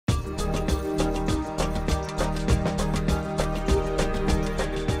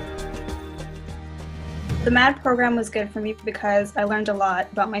The MAD program was good for me because I learned a lot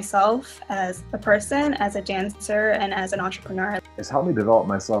about myself as a person, as a dancer, and as an entrepreneur. It's helped me develop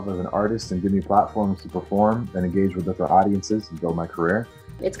myself as an artist and give me platforms to perform and engage with different audiences and build my career.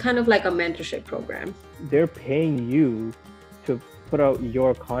 It's kind of like a mentorship program. They're paying you to put out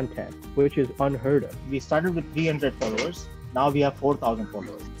your content, which is unheard of. We started with 300 followers. Now we have 4,000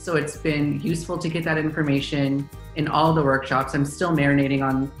 followers. So it's been useful to get that information in all the workshops. I'm still marinating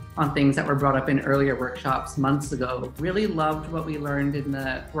on things that were brought up in earlier workshops months ago. Really loved what we learned in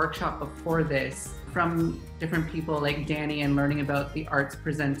the workshop before this from different people like Danny and learning about the arts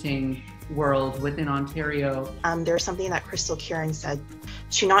presenting world within Ontario. There's something that Crystal Kieran said,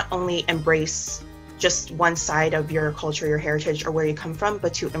 to not only embrace just one side of your culture, your heritage, or where you come from,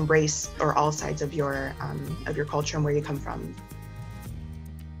 but to embrace or all sides of your culture and where you come from.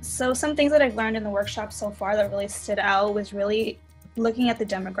 So some things that I've learned in the workshop so far that really stood out was really looking at the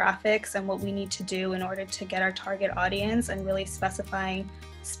demographics and what we need to do in order to get our target audience and really specifying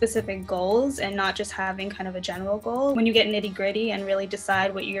specific goals and not just having kind of a general goal. When you get nitty gritty and really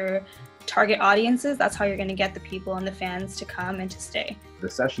decide what your target audience is, that's how you're going to get the people and the fans to come and to stay. The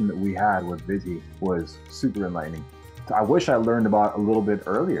session that we had with Vizzy was super enlightening. I wish I learned about a little bit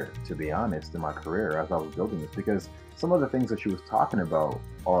earlier, to be honest, in my career as I was building this, because some of the things that she was talking about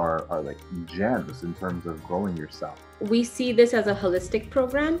are like gems in terms of growing yourself. We see this as a holistic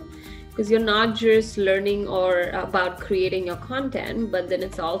program because you're not just learning or about creating your content, but then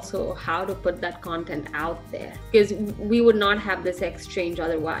it's also how to put that content out there. Because we would not have this exchange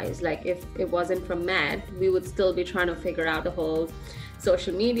otherwise. Like if it wasn't from Matt, we would still be trying to figure out the whole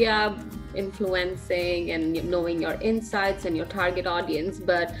social media influencing and knowing your insights and your target audience,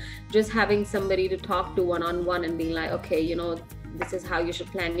 but just having somebody to talk to one-on-one and being like, okay, this is how you should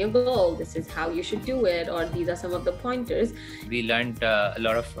plan your goal, this is how you should do it, or these are some of the pointers. We learned a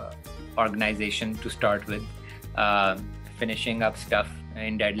lot of organization to start with, finishing up stuff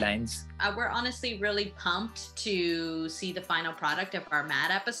in deadlines. We're honestly really pumped to see the final product of our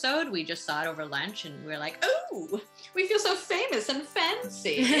Mad episode. We just saw it over lunch and we were like, oh, we feel so famous and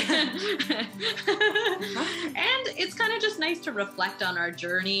fancy. And it's kind of just nice to reflect on our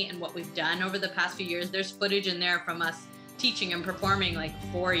journey and what we've done over the past few years. There's footage in there from us teaching and performing like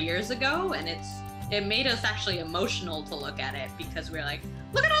 4 years ago, and it made us actually emotional to look at it because we're like,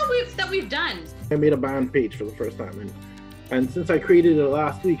 look at all that we've done. I made a band page for the first time, and since I created it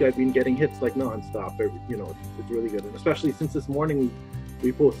last week, I've been getting hits like nonstop. It's really good, and especially since this morning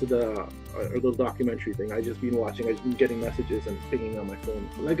we posted a little documentary thing. I've just been watching. I've been getting messages and pinging on my phone.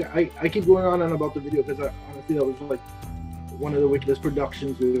 Like I keep going on and about the video because honestly that was like one of the wickedest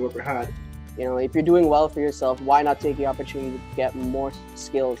productions we've ever had. If you're doing well for yourself, why not take the opportunity to get more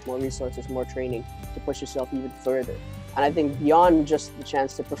skills, more resources, more training to push yourself even further? And I think beyond just the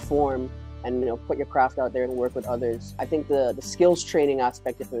chance to perform and put your craft out there and work with others, I think the skills training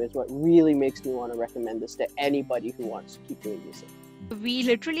aspect of it is what really makes me want to recommend this to anybody who wants to keep doing music. We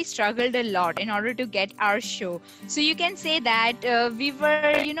literally struggled a lot in order to get our show. So you can say that we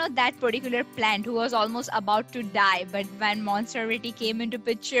were, that particular plant who was almost about to die. But when Monsterity came into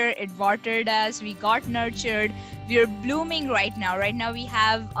picture, it watered us, we got nurtured. We're blooming right now. Right now we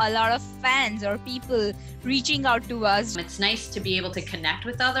have a lot of fans or people reaching out to us. It's nice to be able to connect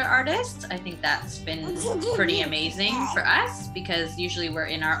with other artists. I think that's been pretty amazing for us because usually we're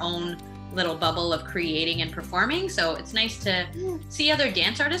in our own little bubble of creating and performing. So it's nice to see other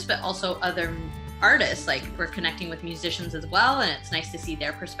dance artists, but also other artists. Like we're connecting with musicians as well. And it's nice to see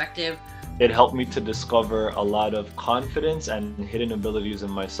their perspective. It helped me to discover a lot of confidence and hidden abilities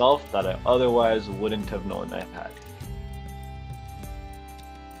in myself that I otherwise wouldn't have known I had.